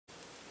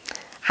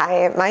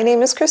Hi, my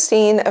name is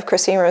Christine of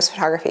Christine Rose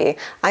Photography.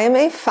 I am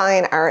a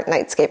fine art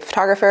nightscape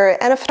photographer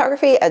and a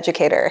photography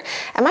educator.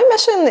 And my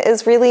mission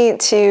is really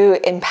to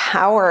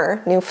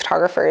empower new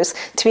photographers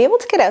to be able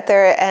to get out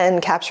there and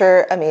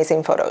capture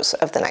amazing photos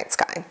of the night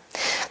sky.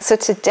 So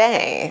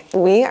today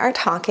we are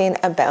talking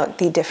about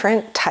the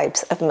different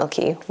types of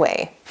Milky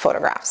Way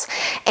photographs.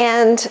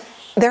 And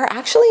there are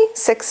actually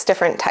 6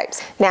 different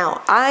types.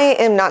 Now, I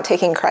am not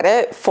taking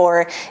credit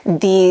for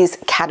these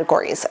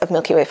categories of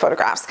Milky Way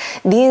photographs.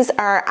 These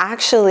are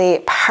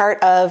actually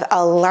part of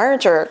a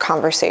larger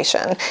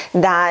conversation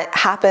that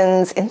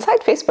happens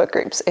inside Facebook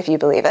groups, if you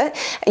believe it.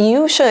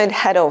 You should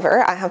head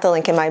over, I have the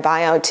link in my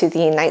bio, to the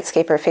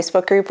Nightscaper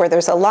Facebook group where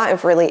there's a lot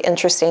of really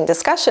interesting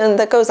discussion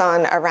that goes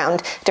on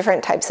around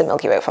different types of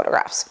Milky Way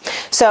photographs.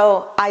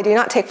 So I do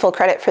not take full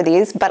credit for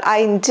these, but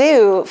I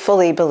do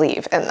fully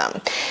believe in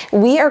them.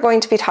 We are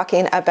going to be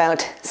talking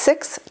about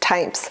 6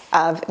 types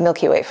of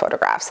Milky Way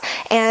photographs.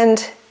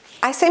 And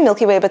I say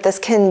Milky Way, but this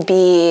can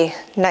be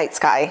night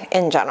sky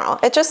in general.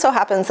 It just so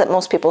happens that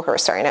most people who are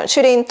starting out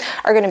shooting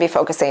are going to be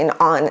focusing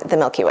on the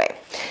Milky Way.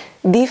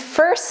 The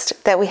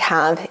first that we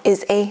have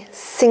is a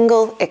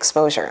single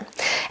exposure.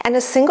 And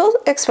a single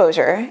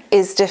exposure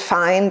is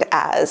defined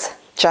as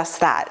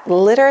just that,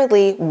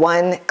 literally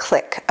one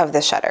click of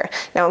the shutter.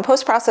 Now in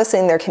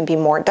post-processing there can be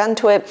more done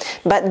to it,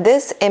 but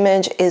this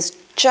image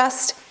is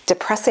just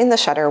depressing the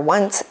shutter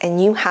once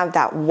and you have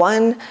that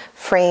one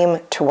frame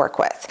to work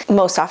with.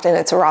 Most often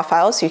it's a raw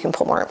file, so you can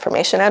pull more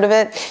information out of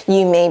it.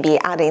 You may be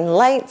adding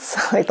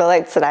lights, like the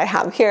lights that I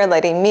have here,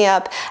 lighting me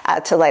up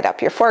to light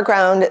up your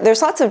foreground.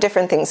 There's lots of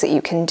different things that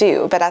you can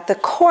do, but at the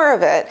core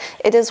of it,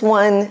 it is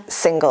one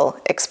single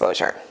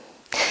exposure.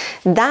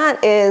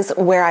 That is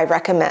where I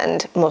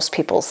recommend most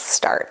people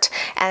start.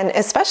 And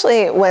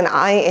especially when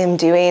I am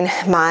doing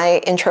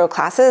my intro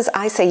classes,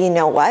 I say, you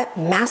know what?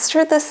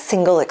 Master the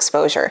single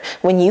exposure.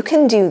 When you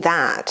can do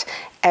that,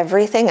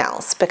 everything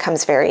else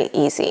becomes very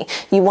easy.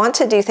 You want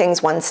to do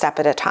things one step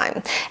at a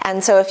time.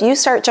 And so if you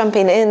start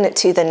jumping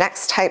into the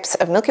next types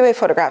of Milky Way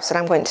photographs that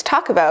I'm going to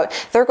talk about,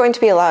 there are going to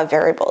be a lot of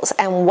variables.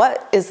 And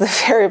what is the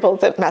variable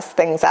that mess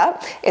things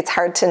up? It's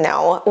hard to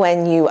know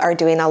when you are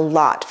doing a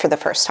lot for the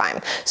first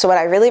time. So what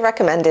I really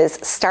recommend is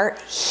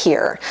start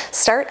here.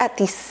 Start at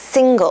the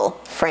single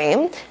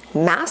frame.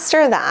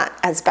 Master that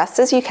as best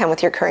as you can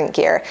with your current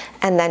gear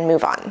and then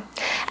move on.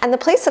 And the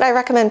place that I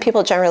recommend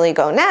people generally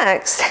go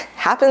next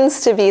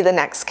happens to be the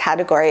next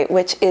category,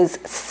 which is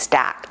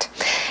stacked.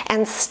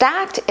 And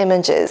stacked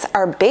images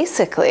are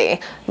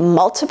basically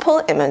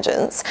multiple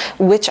images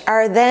which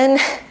are then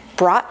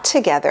brought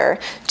together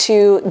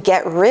to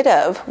get rid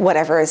of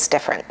whatever is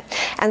different.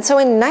 And so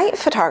in night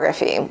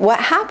photography,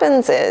 what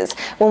happens is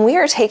when we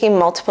are taking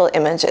multiple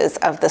images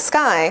of the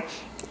sky,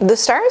 the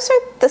stars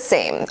are the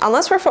same.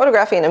 Unless we're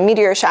photographing a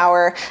meteor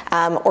shower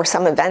or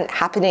some event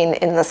happening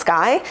in the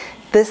sky,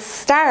 the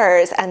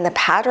stars and the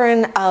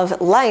pattern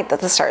of light that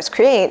the stars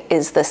create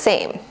is the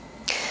same.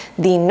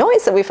 The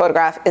noise that we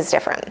photograph is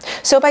different.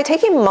 So by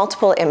taking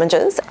multiple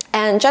images,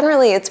 and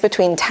generally it's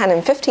between 10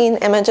 and 15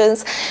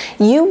 images,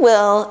 you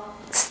will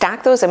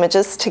stack those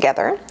images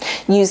together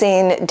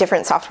using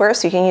different software.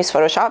 So you can use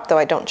Photoshop, though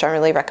I don't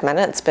generally recommend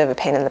it. It's a bit of a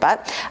pain in the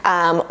butt.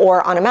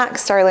 Or on a Mac,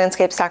 Star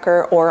Landscape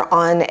Stacker, or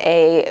on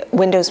a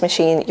Windows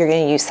machine, you're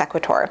going to use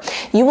Sequitur.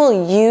 You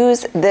will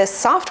use this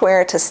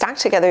software to stack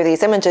together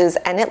these images,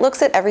 and it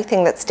looks at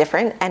everything that's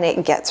different and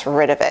it gets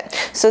rid of it.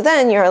 So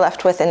then you're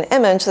left with an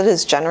image that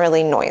is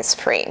generally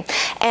noise-free.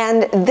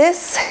 And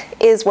this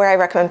is where I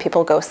recommend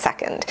people go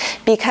second,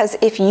 because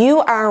if you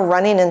are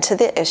running into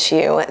the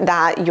issue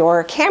that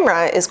your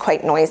camera is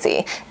quite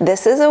noisy,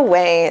 this is a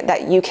way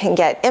that you can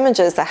get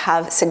images that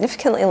have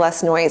significantly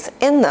less noise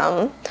in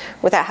them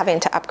without having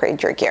to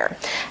upgrade your gear.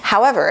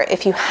 However,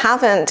 if you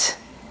haven't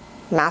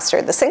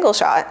mastered the single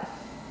shot,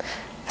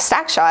 a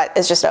stack shot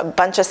is just a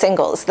bunch of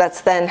singles that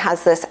then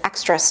has this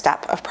extra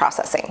step of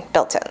processing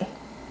built in.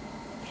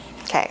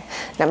 Okay,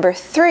 number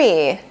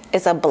 3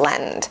 is a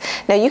blend.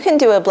 Now you can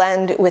do a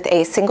blend with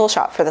a single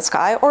shot for the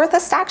sky or with a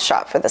stacked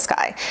shot for the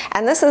sky.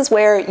 And this is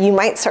where you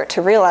might start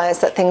to realize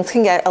that things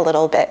can get a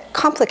little bit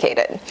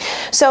complicated.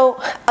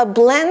 So a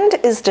blend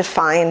is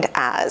defined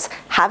as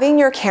having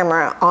your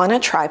camera on a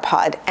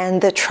tripod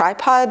and the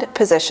tripod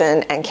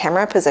position and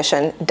camera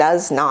position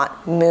does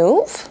not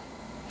move,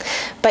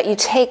 but you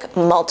take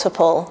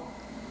multiple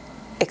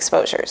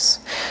exposures.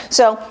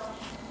 So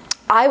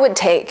I would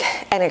take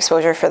an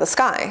exposure for the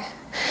sky,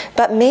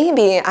 but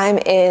maybe I'm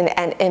in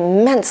an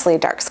immensely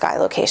dark sky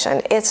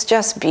location. It's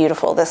just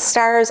beautiful. The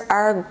stars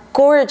are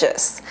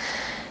gorgeous.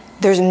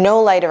 There's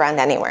no light around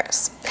anywhere.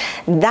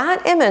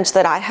 That image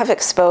that I have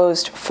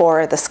exposed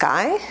for the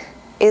sky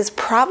is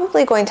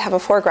probably going to have a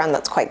foreground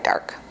that's quite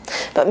dark.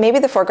 But maybe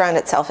the foreground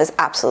itself is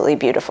absolutely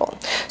beautiful.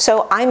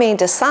 So I may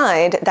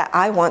decide that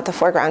I want the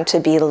foreground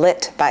to be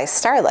lit by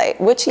starlight,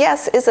 which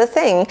yes, is a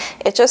thing.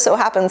 It just so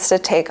happens to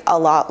take a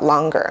lot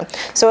longer.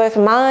 So if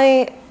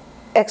my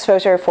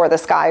exposure for the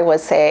sky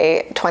was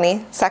say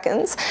 20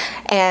 seconds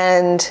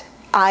and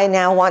I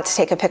now want to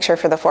take a picture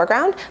for the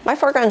foreground, my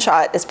foreground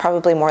shot is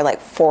probably more like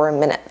 4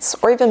 minutes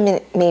or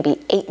even maybe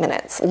 8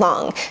 minutes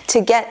long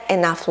to get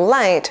enough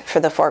light for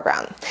the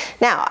foreground.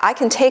 Now, I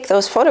can take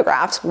those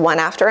photographs one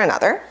after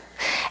another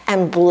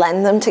and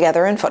blend them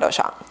together in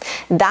Photoshop.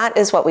 That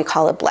is what we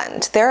call a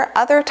blend. There are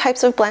other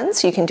types of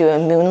blends. You can do a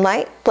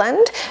moonlight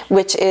blend,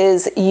 which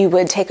is you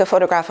would take a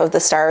photograph of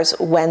the stars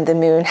when the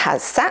moon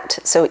has set,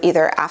 so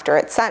either after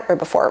it's set or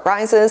before it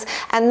rises,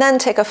 and then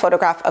take a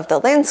photograph of the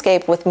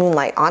landscape with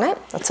moonlight on it.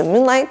 That's a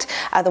moonlight.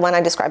 The one I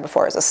described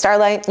before is a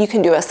starlight. You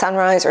can do a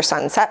sunrise or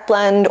sunset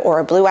blend or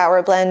a blue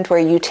hour blend where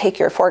you take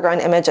your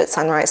foreground image at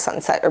sunrise,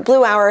 sunset, or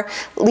blue hour,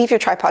 leave your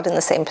tripod in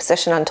the same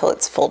position until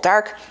it's full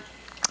dark,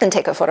 and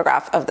take a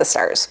photograph of the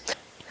stars.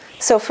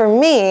 So for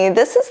me,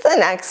 this is the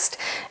next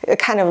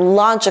kind of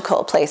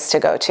logical place to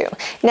go to.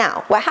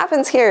 Now, what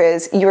happens here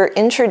is you're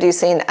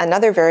introducing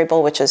another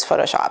variable, which is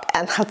Photoshop,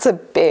 and that's a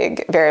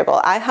big variable.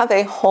 I have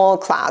a whole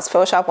class,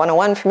 Photoshop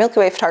 101 for Milky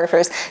Way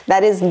photographers,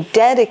 that is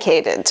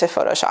dedicated to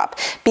Photoshop,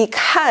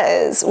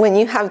 because when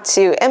you have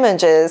two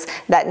images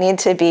that need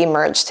to be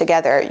merged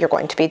together, you're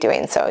going to be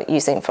doing so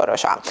using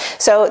Photoshop.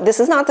 So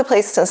this is not the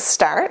place to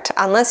start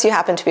unless you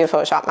happen to be a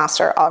Photoshop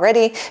master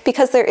already,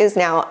 because there is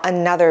now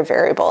another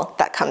variable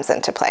that comes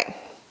into play.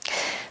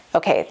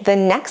 Okay, the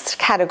next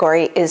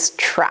category is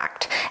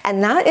tracked,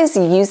 and that is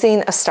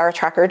using a star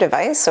tracker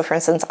device. So for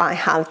instance, I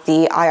have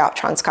the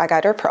Ioptron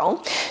SkyGuider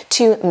Pro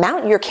to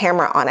mount your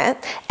camera on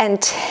it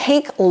and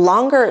take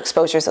longer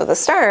exposures of the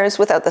stars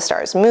without the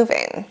stars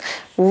moving.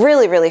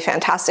 Really, really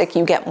fantastic.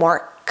 You get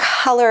more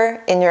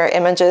color in your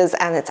images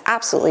and it's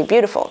absolutely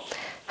beautiful.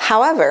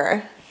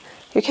 However,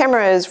 your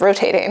camera is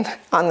rotating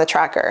on the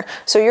tracker,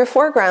 so your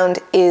foreground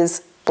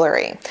is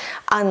blurry.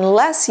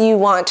 Unless you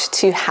want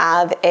to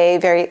have a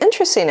very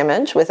interesting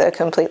image with a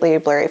completely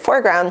blurry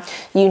foreground,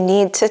 you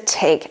need to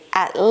take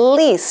at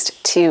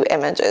least 2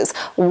 images.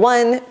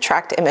 One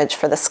tracked image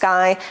for the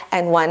sky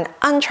and one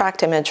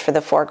untracked image for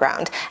the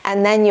foreground.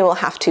 And then you will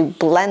have to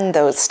blend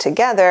those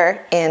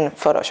together in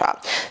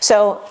Photoshop.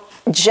 So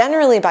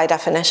generally, by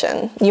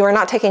definition, you are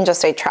not taking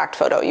just a tracked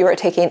photo, you are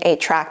taking a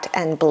tracked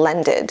and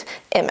blended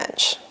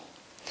image.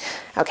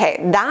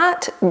 Okay,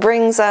 that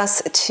brings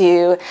us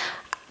to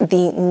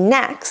the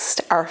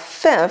next, our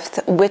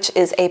 5th, which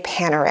is a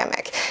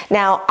panoramic.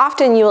 Now,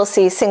 often you will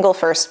see single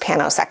first,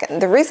 pano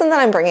second. The reason that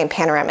I'm bringing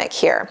panoramic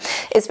here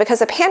is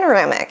because a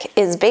panoramic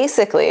is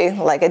basically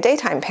like a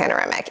daytime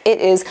panoramic.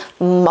 It is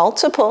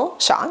multiple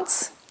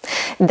shots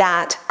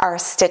that are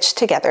stitched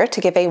together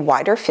to give a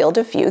wider field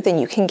of view than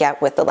you can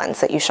get with the lens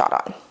that you shot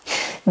on.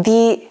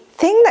 The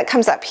thing that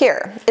comes up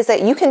here is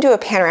that you can do a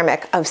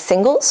panoramic of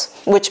singles,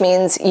 which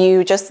means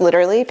you just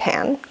literally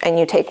pan and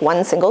you take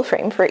one single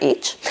frame for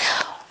each.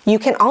 You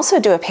can also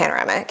do a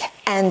panoramic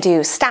and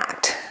do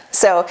stacked.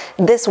 So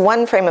this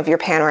one frame of your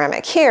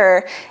panoramic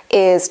here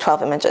is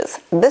 12 images.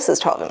 This is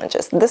 12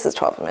 images. This is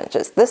 12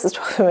 images. This is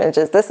 12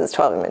 images. This is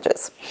 12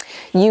 images.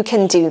 You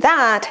can do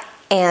that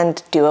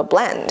and do a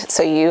blend.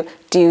 So you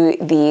do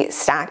the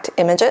stacked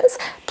images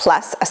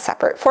plus a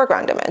separate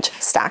foreground image.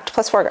 Stacked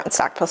plus foreground,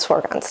 stacked plus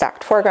foreground,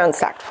 stacked foreground,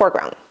 stacked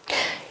foreground.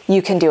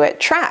 You can do it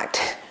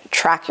tracked.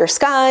 Track your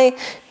sky,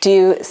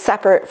 do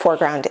separate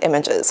foreground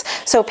images.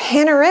 So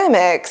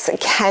panoramics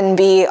can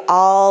be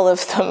all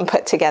of them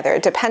put together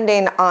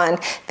depending on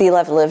the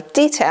level of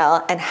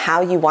detail and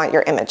how you want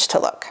your image to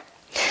look.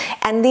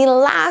 And the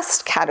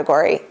last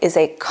category is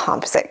a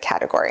composite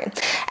category.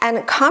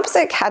 And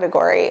composite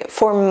category,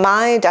 for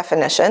my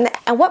definition,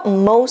 and what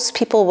most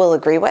people will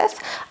agree with,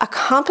 a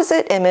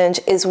composite image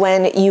is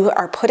when you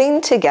are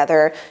putting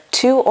together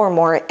 2 or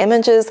more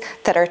images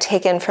that are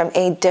taken from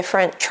a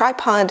different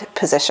tripod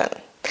position.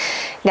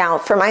 Now,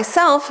 for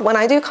myself, when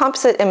I do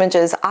composite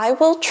images, I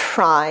will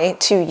try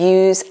to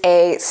use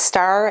a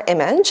star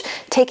image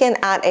taken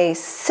at a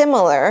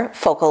similar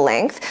focal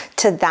length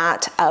to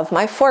that of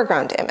my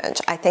foreground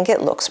image. I think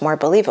it looks more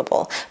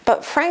believable.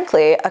 But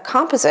frankly, a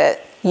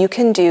composite, you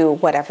can do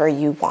whatever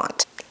you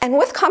want. And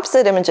with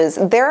composite images,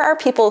 there are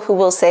people who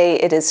will say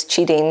it is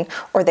cheating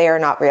or they are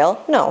not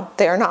real. No,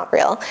 they are not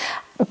real.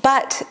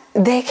 But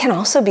they can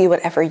also be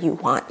whatever you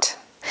want.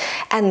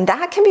 And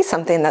that can be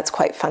something that's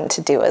quite fun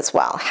to do as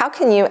well. How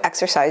can you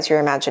exercise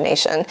your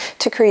imagination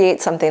to create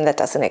something that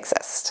doesn't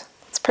exist?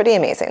 It's pretty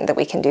amazing that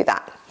we can do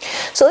that.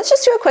 So let's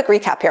just do a quick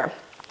recap here.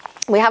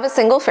 We have a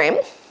single frame,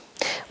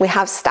 we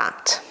have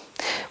stacked,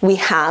 we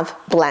have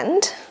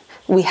blend,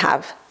 we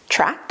have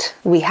tracked,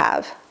 we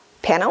have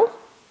pano,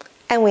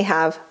 and we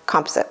have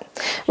composite.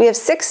 We have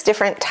 6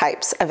 different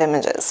types of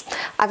images.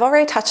 I've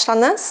already touched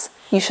on this.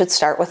 You should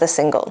start with a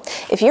single.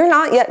 If you're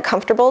not yet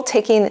comfortable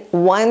taking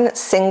one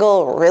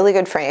single really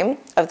good frame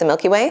of the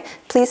Milky Way,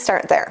 please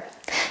start there.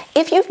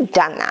 If you've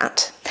done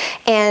that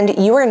and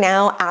you are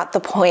now at the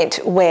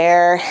point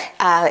where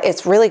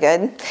it's really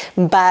good,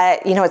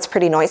 but you know it's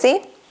pretty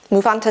noisy,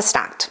 move on to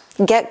stacked.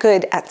 Get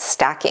good at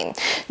stacking.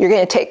 You're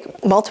going to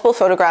take multiple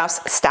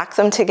photographs, stack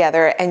them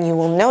together, and you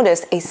will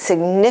notice a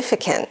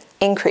significant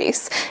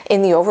increase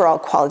in the overall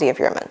quality of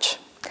your image.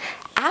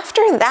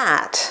 After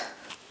that,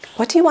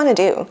 What do you want to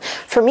do?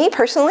 For me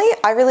personally,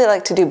 I really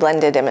like to do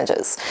blended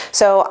images.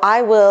 So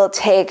I will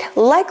take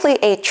likely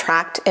a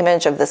tracked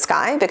image of the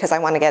sky because I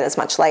want to get as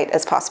much light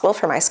as possible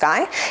for my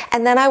sky,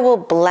 and then I will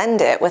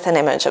blend it with an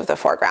image of the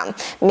foreground.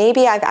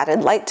 Maybe I've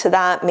added light to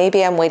that,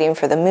 maybe I'm waiting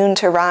for the moon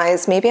to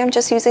rise, maybe I'm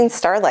just using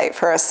starlight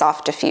for a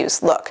soft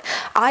diffuse look.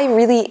 I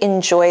really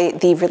enjoy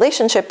the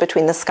relationship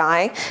between the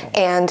sky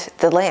and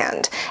the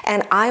land,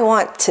 and I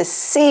want to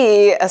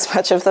see as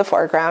much of the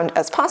foreground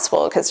as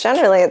possible because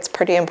generally it's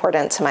pretty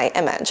important to my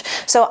image.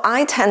 So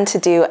I tend to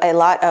do a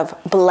lot of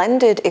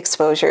blended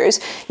exposures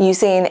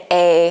using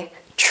a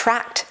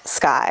tracked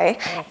sky,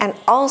 and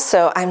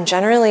also I'm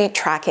generally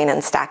tracking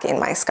and stacking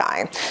my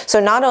sky. So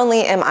not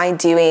only am I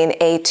doing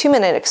a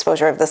 2-minute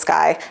exposure of the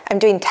sky, I'm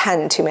doing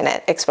 10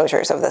 2-minute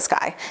exposures of the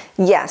sky.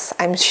 Yes,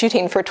 I'm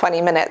shooting for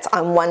 20 minutes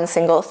on one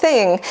single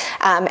thing,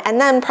 and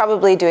then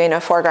probably doing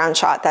a foreground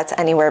shot that's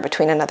anywhere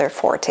between another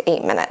 4 to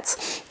 8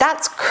 minutes.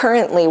 That's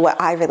currently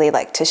what I really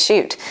like to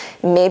shoot.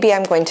 Maybe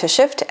I'm going to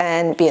shift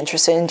and be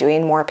interested in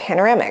doing more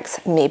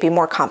panoramics, maybe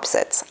more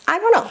composites. I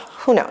don't know.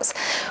 Who knows?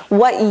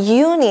 What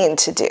you need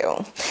to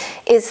do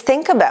is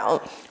think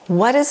about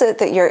what is it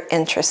that you're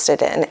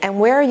interested in and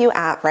where are you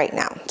at right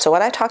now? So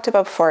what I talked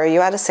about before, are you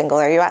at a single,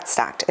 are you at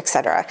stacked,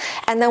 etc.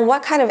 And then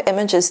what kind of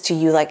images do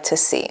you like to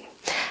see?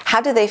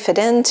 How do they fit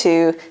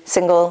into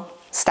single,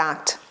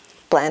 stacked,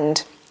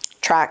 blend,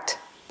 tracked,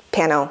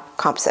 pano,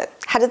 composite?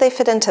 How do they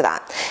fit into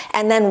that?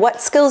 And then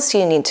what skills do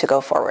you need to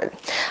go forward?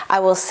 I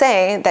will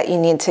say that you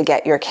need to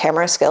get your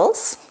camera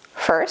skills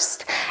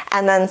first,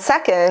 and then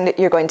second,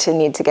 you're going to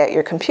need to get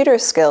your computer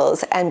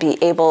skills and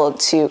be able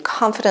to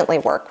confidently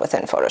work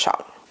within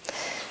Photoshop.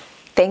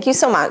 Thank you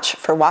so much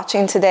for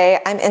watching today.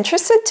 I'm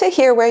interested to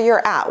hear where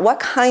you're at. What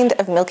kind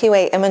of Milky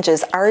Way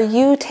images are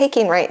you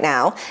taking right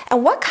now,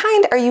 and what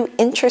kind are you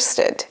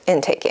interested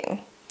in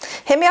taking?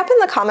 Hit me up in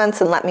the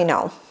comments and let me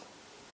know.